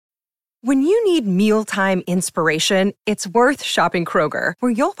When you need mealtime inspiration, it's worth shopping Kroger,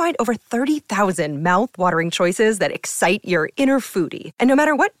 where you'll find over 30,000 mouth-watering choices that excite your inner foodie. And no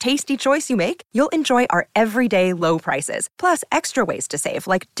matter what tasty choice you make, you'll enjoy our everyday low prices, plus extra ways to save,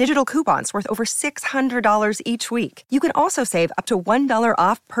 like digital coupons worth over $600 each week. You can also save up to $1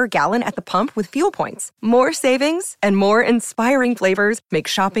 off per gallon at the pump with fuel points. More savings and more inspiring flavors make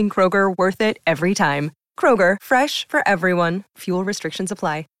shopping Kroger worth it every time. Kroger, fresh for everyone. Fuel restrictions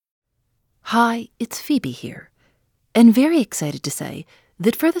apply. Hi, it's Phoebe here, and very excited to say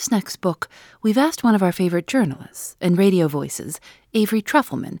that for this next book, we've asked one of our favorite journalists and radio voices, Avery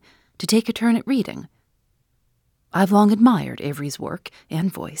Trufelman, to take a turn at reading. I've long admired Avery's work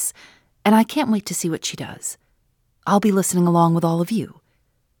and voice, and I can't wait to see what she does. I'll be listening along with all of you.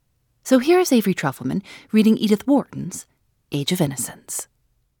 So here's Avery Trufelman reading Edith Wharton's Age of Innocence.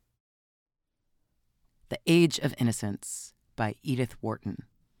 The Age of Innocence by Edith Wharton.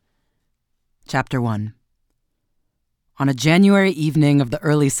 Chapter 1. On a January evening of the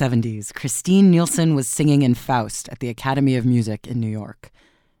early 70s, Christine Nielsen was singing in Faust at the Academy of Music in New York.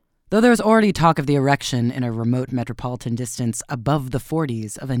 Though there was already talk of the erection in a remote metropolitan distance above the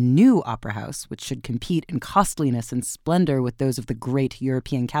 40s of a new opera house which should compete in costliness and splendor with those of the great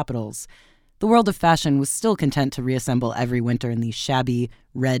European capitals, the world of fashion was still content to reassemble every winter in the shabby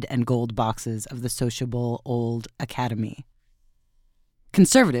red and gold boxes of the sociable old Academy.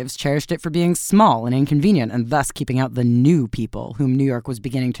 Conservatives cherished it for being small and inconvenient and thus keeping out the new people whom New York was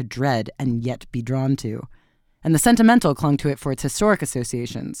beginning to dread and yet be drawn to. And the sentimental clung to it for its historic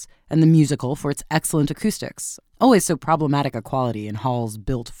associations, and the musical for its excellent acoustics, always so problematic a quality in halls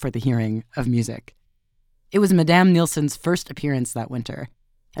built for the hearing of music. It was Madame Nielsen's first appearance that winter,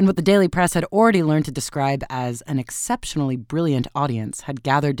 and what the daily press had already learned to describe as an exceptionally brilliant audience had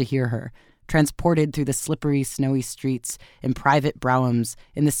gathered to hear her, transported through the slippery, snowy streets, in private broughams,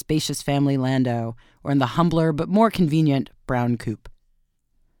 in the spacious family landau, or in the humbler but more convenient brown coupe.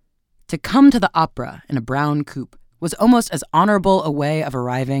 To come to the opera in a brown coupe was almost as honorable a way of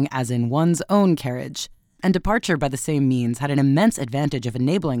arriving as in one's own carriage, and departure by the same means had an immense advantage of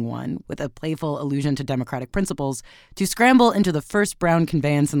enabling one, with a playful allusion to democratic principles, to scramble into the first brown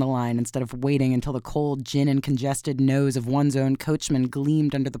conveyance in the line instead of waiting until the cold gin and congested nose of one's own coachman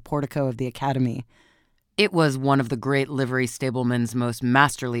gleamed under the portico of the Academy. It was one of the great livery stableman's most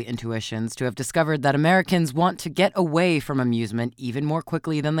masterly intuitions to have discovered that Americans want to get away from amusement even more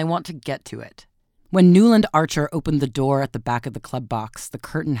quickly than they want to get to it. When Newland Archer opened the door at the back of the club box, the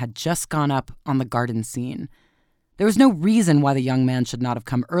curtain had just gone up on the garden scene. There was no reason why the young man should not have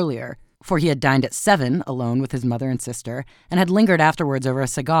come earlier, for he had dined at 7 alone with his mother and sister, and had lingered afterwards over a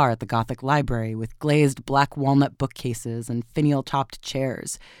cigar at the Gothic library with glazed black walnut bookcases and finial-topped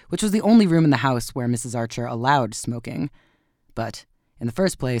chairs, which was the only room in the house where Mrs. Archer allowed smoking. But, in the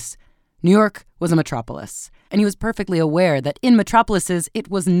first place, New York was a metropolis, and he was perfectly aware that in metropolises it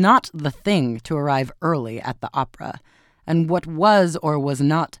was not the thing to arrive early at the opera, and what was or was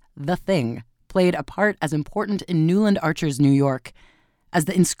not the thing played a part as important in Newland Archer's New York as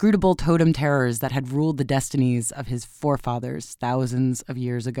the inscrutable totem terrors that had ruled the destinies of his forefathers thousands of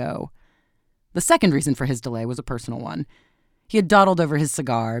years ago. The second reason for his delay was a personal one. He had dawdled over his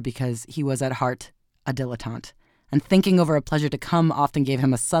cigar because he was at heart a dilettante, and thinking over a pleasure to come often gave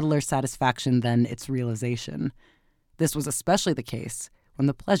him a subtler satisfaction than its realization. This was especially the case when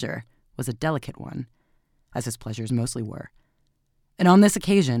the pleasure was a delicate one, as his pleasures mostly were. And on this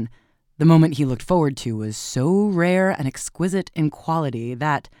occasion, the moment he looked forward to was so rare and exquisite in quality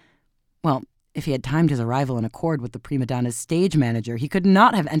that, well, if he had timed his arrival in accord with the prima donna's stage manager, he could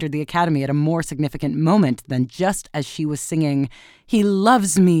not have entered the Academy at a more significant moment than just as she was singing, "He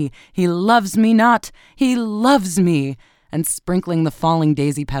loves me not, he loves me," and sprinkling the falling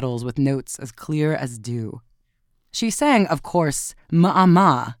daisy petals with notes as clear as dew. She sang, of course,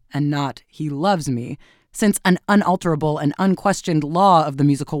 "Ma-ma," and not "he loves me," since an unalterable and unquestioned law of the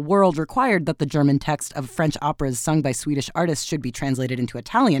musical world required that the German text of French operas sung by Swedish artists should be translated into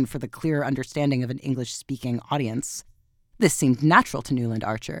Italian for the clearer understanding of an English-speaking audience. This seemed natural to Newland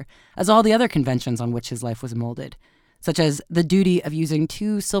Archer, as all the other conventions on which his life was molded, such as the duty of using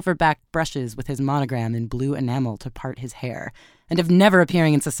 2 silver-backed brushes with his monogram in blue enamel to part his hair, and of never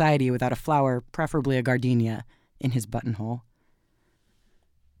appearing in society without a flower, preferably a gardenia, in his buttonhole.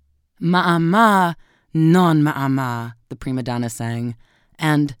 "Ma-ma, non ma-ma," the prima donna sang,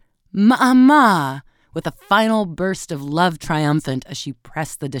 and "ma-ma," with a final burst of love triumphant as she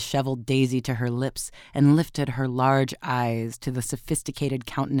pressed the disheveled daisy to her lips and lifted her large eyes to the sophisticated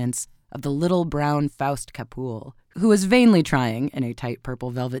countenance of the little brown Faust Capoul, who was vainly trying, in a tight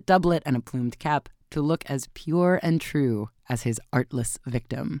purple velvet doublet and a plumed cap, to look as pure and true as his artless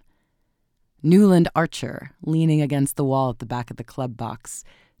victim. Newland Archer, leaning against the wall at the back of the club box,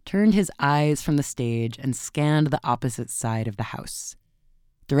 turned his eyes from the stage and scanned the opposite side of the house.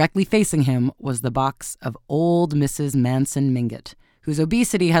 Directly facing him was the box of old Mrs. Manson Mingott, whose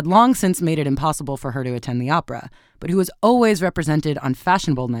obesity had long since made it impossible for her to attend the opera, but who was always represented on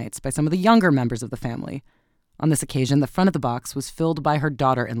fashionable nights by some of the younger members of the family. On this occasion, the front of the box was filled by her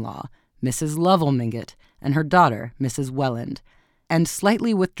daughter-in-law, Mrs. Lovell Mingott, and her daughter, Mrs. Welland, and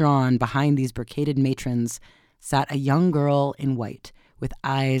slightly withdrawn behind these brocaded matrons sat a young girl in white, with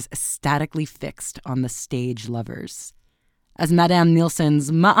eyes ecstatically fixed on the stage lovers. As Madame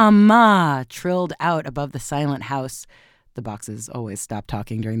Nielsen's "Ma-ma" trilled out above the silent house, the boxes always stopped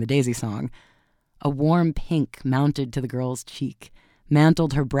talking during the Daisy song, a warm pink mounted to the girl's cheek,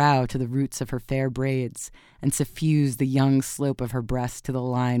 mantled her brow to the roots of her fair braids, and suffused the young slope of her breast to the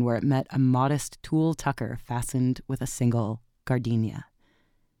line where it met a modest tulle tucker fastened with a single gardenia.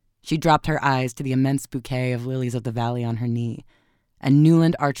 She dropped her eyes to the immense bouquet of lilies of the valley on her knee, and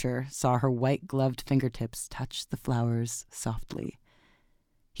Newland Archer saw her white-gloved fingertips touch the flowers softly.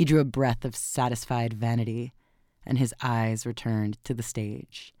 He drew a breath of satisfied vanity, and his eyes returned to the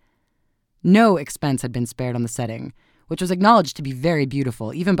stage. No expense had been spared on the setting, which was acknowledged to be very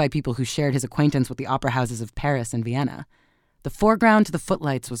beautiful, even by people who shared his acquaintance with the opera houses of Paris and Vienna. The foreground to the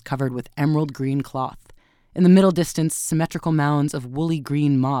footlights was covered with emerald green cloth. In the middle distance, symmetrical mounds of woolly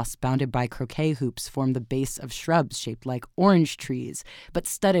green moss bounded by croquet hoops formed the base of shrubs shaped like orange trees, but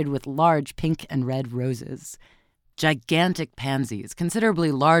studded with large pink and red roses. Gigantic pansies,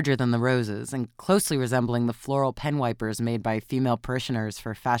 considerably larger than the roses and closely resembling the floral pen wipers made by female parishioners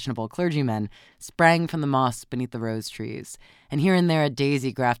for fashionable clergymen, sprang from the moss beneath the rose trees, and here and there a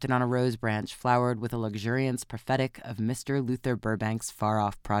daisy grafted on a rose branch flowered with a luxuriance prophetic of Mr. Luther Burbank's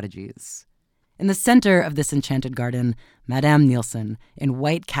far-off prodigies. In the center of this enchanted garden, Madame Nielsen, in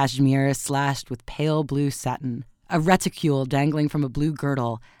white cashmere slashed with pale blue satin, a reticule dangling from a blue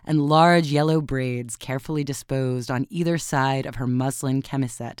girdle, and large yellow braids carefully disposed on either side of her muslin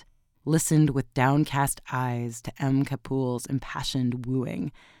chemisette, listened with downcast eyes to M. Capoul's impassioned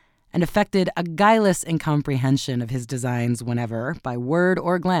wooing, and affected a guileless incomprehension of his designs whenever, by word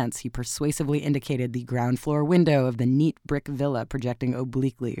or glance, he persuasively indicated the ground-floor window of the neat brick villa projecting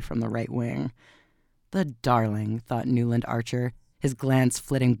obliquely from the right wing. The darling, thought Newland Archer, his glance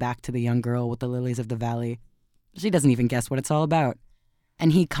flitting back to the young girl with the lilies of the valley. She doesn't even guess what it's all about.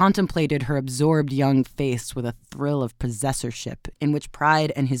 And he contemplated her absorbed young face with a thrill of possessorship, in which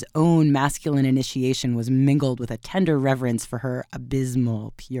pride and his own masculine initiation was mingled with a tender reverence for her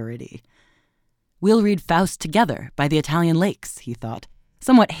abysmal purity. We'll read Faust together by the Italian lakes, he thought,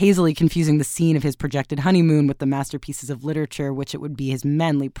 somewhat hazily confusing the scene of his projected honeymoon with the masterpieces of literature which it would be his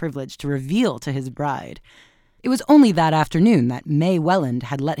manly privilege to reveal to his bride. It was only that afternoon that May Welland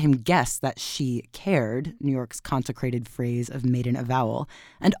had let him guess that she cared, New York's consecrated phrase of maiden avowal,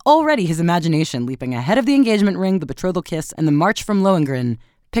 and already his imagination, leaping ahead of the engagement ring, the betrothal kiss, and the march from Lohengrin,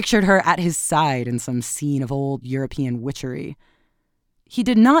 pictured her at his side in some scene of old European witchery. He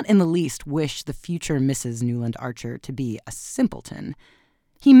did not in the least wish the future Mrs. Newland Archer to be a simpleton.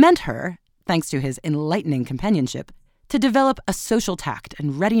 He meant her, thanks to his enlightening companionship, to develop a social tact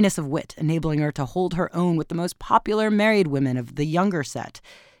and readiness of wit, enabling her to hold her own with the most popular married women of the younger set,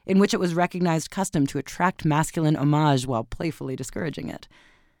 in which it was recognized custom to attract masculine homage while playfully discouraging it.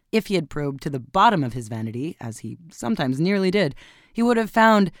 If he had probed to the bottom of his vanity, as he sometimes nearly did, he would have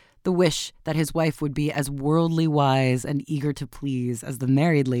found the wish that his wife would be as worldly wise and eager to please as the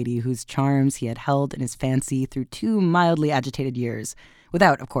married lady whose charms he had held in his fancy through 2 mildly agitated years,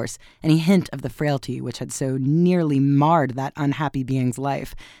 without, of course, any hint of the frailty which had so nearly marred that unhappy being's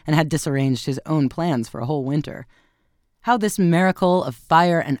life and had disarranged his own plans for a whole winter. How this miracle of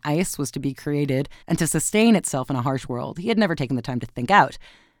fire and ice was to be created and to sustain itself in a harsh world he had never taken the time to think out,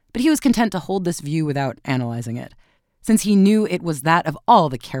 but he was content to hold this view without analyzing it, since he knew it was that of all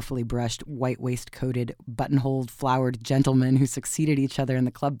the carefully brushed, white-waistcoated, buttonholed, flowered gentlemen who succeeded each other in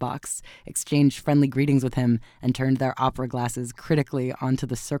the club box, exchanged friendly greetings with him, and turned their opera glasses critically onto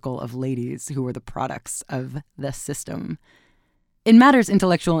the circle of ladies who were the products of the system. In matters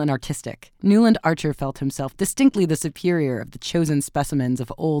intellectual and artistic, Newland Archer felt himself distinctly the superior of the chosen specimens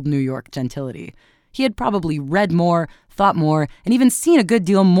of old New York gentility. He had probably read more, thought more, and even seen a good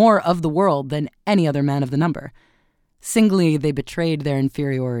deal more of the world than any other man of the number. Singly, they betrayed their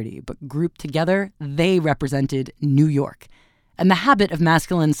inferiority, but grouped together, they represented New York. And the habit of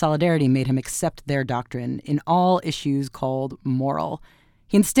masculine solidarity made him accept their doctrine in all issues called moral.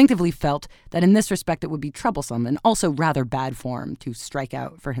 He instinctively felt that in this respect it would be troublesome and also rather bad form to strike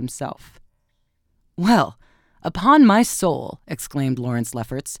out for himself. Well, "Upon my soul," exclaimed Lawrence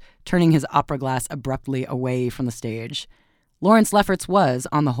Lefferts, turning his opera glass abruptly away from the stage. Lawrence Lefferts was,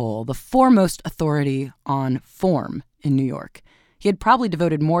 on the whole, the foremost authority on form in New York. He had probably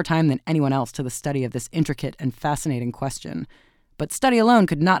devoted more time than anyone else to the study of this intricate and fascinating question. But study alone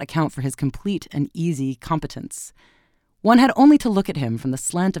could not account for his complete and easy competence. One had only to look at him from the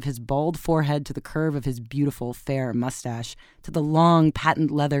slant of his bald forehead to the curve of his beautiful, fair mustache, to the long, patent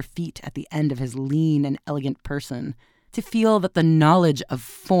leather feet at the end of his lean and elegant person, to feel that the knowledge of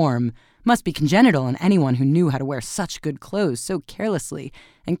form must be congenital in anyone who knew how to wear such good clothes so carelessly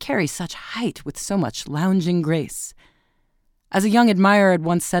and carry such height with so much lounging grace. As a young admirer had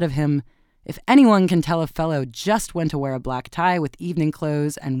once said of him, "If anyone can tell a fellow just when to wear a black tie with evening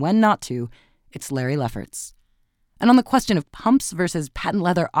clothes and when not to, it's Larry Lefferts." And on the question of pumps versus patent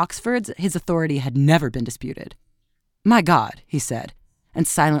leather Oxfords, his authority had never been disputed. "My God," he said, and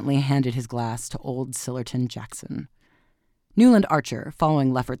silently handed his glass to old Sillerton Jackson. Newland Archer,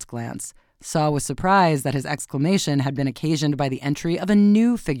 following Lefferts' glance, saw with surprise that his exclamation had been occasioned by the entry of a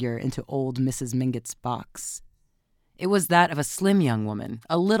new figure into old Mrs. Mingott's box. It was that of a slim young woman,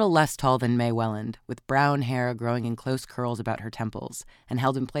 a little less tall than May Welland, with brown hair growing in close curls about her temples and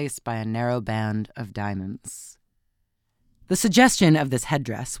held in place by a narrow band of diamonds. The suggestion of this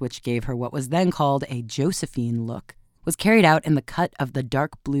headdress, which gave her what was then called a Josephine look, was carried out in the cut of the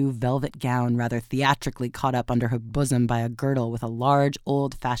dark blue velvet gown rather theatrically caught up under her bosom by a girdle with a large,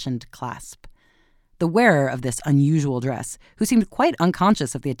 old-fashioned clasp. The wearer of this unusual dress, who seemed quite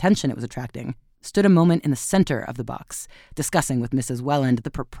unconscious of the attention it was attracting, stood a moment in the center of the box, discussing with Mrs. Welland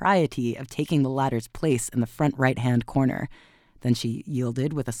the propriety of taking the latter's place in the front right-hand corner. Then she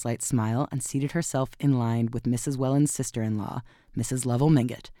yielded with a slight smile and seated herself in line with Mrs. Welland's sister-in-law, Mrs. Lovell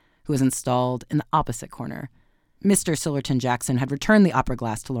Mingott, who was installed in the opposite corner. Mr. Sillerton Jackson had returned the opera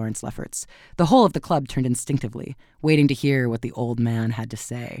glass to Lawrence Lefferts. The whole of the club turned instinctively, waiting to hear what the old man had to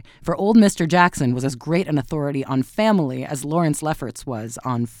say, for old Mr. Jackson was as great an authority on family as Lawrence Lefferts was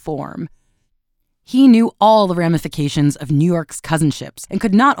on form. He knew all the ramifications of New York's cousinships and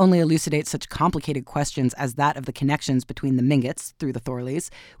could not only elucidate such complicated questions as that of the connections between the Mingotts, through the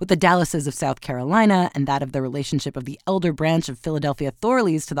Thorleys, with the Dallases of South Carolina, and that of the relationship of the elder branch of Philadelphia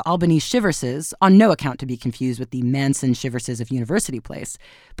Thorleys to the Albany Shiverses, on no account to be confused with the Manson Shiverses of University Place,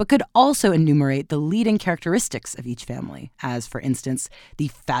 but could also enumerate the leading characteristics of each family, as, for instance, the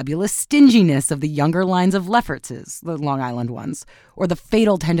fabulous stinginess of the younger lines of Leffertses, the Long Island ones, or the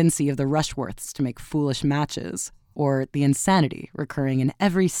fatal tendency of the Rushworths to make foolish matches, or the insanity recurring in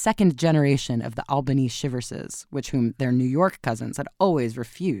every second generation of the Albany Shiverses, whom their New York cousins had always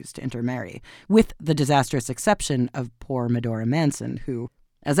refused to intermarry, with the disastrous exception of poor Medora Manson, who,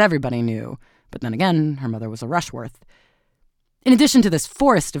 as everybody knew, but then again, her mother was a Rushworth. In addition to this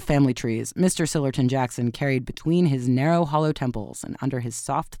forest of family trees, Mr. Sillerton Jackson carried between his narrow hollow temples and under his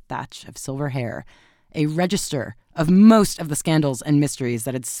soft thatch of silver hair a register of most of the scandals and mysteries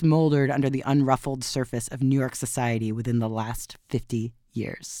that had smoldered under the unruffled surface of New York society within the last 50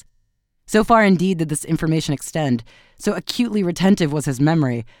 years. So far, indeed, did this information extend, so acutely retentive was his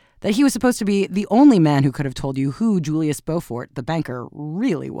memory, that he was supposed to be the only man who could have told you who Julius Beaufort, the banker,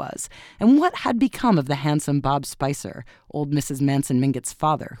 really was, and what had become of the handsome Bob Spicer, old Mrs. Manson Mingott's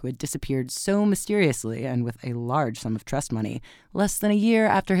father, who had disappeared so mysteriously and with a large sum of trust money, less than a year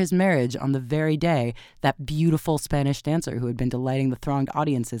after his marriage on the very day that beautiful Spanish dancer who had been delighting the thronged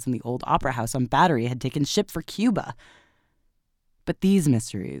audiences in the old opera house on Battery had taken ship for Cuba. But these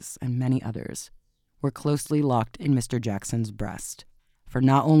mysteries, and many others, were closely locked in Mr. Jackson's breast. For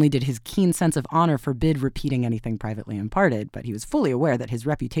not only did his keen sense of honor forbid repeating anything privately imparted, but he was fully aware that his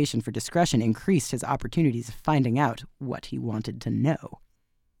reputation for discretion increased his opportunities of finding out what he wanted to know.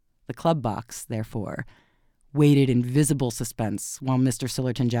 The club box, therefore, waited in visible suspense while Mr.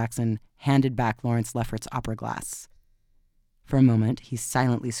 Sillerton Jackson handed back Lawrence Lefferts' opera glass. For a moment, he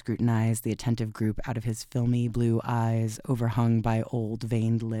silently scrutinized the attentive group out of his filmy blue eyes overhung by old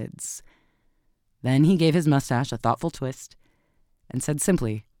veined lids. Then he gave his mustache a thoughtful twist and said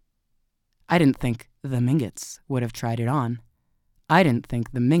simply, "I didn't think the Mingotts would have tried it on. I didn't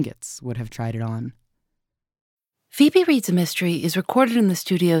think the Mingotts would have tried it on." Phoebe Reads a Mystery is recorded in the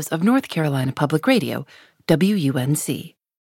studios of North Carolina Public Radio, WUNC.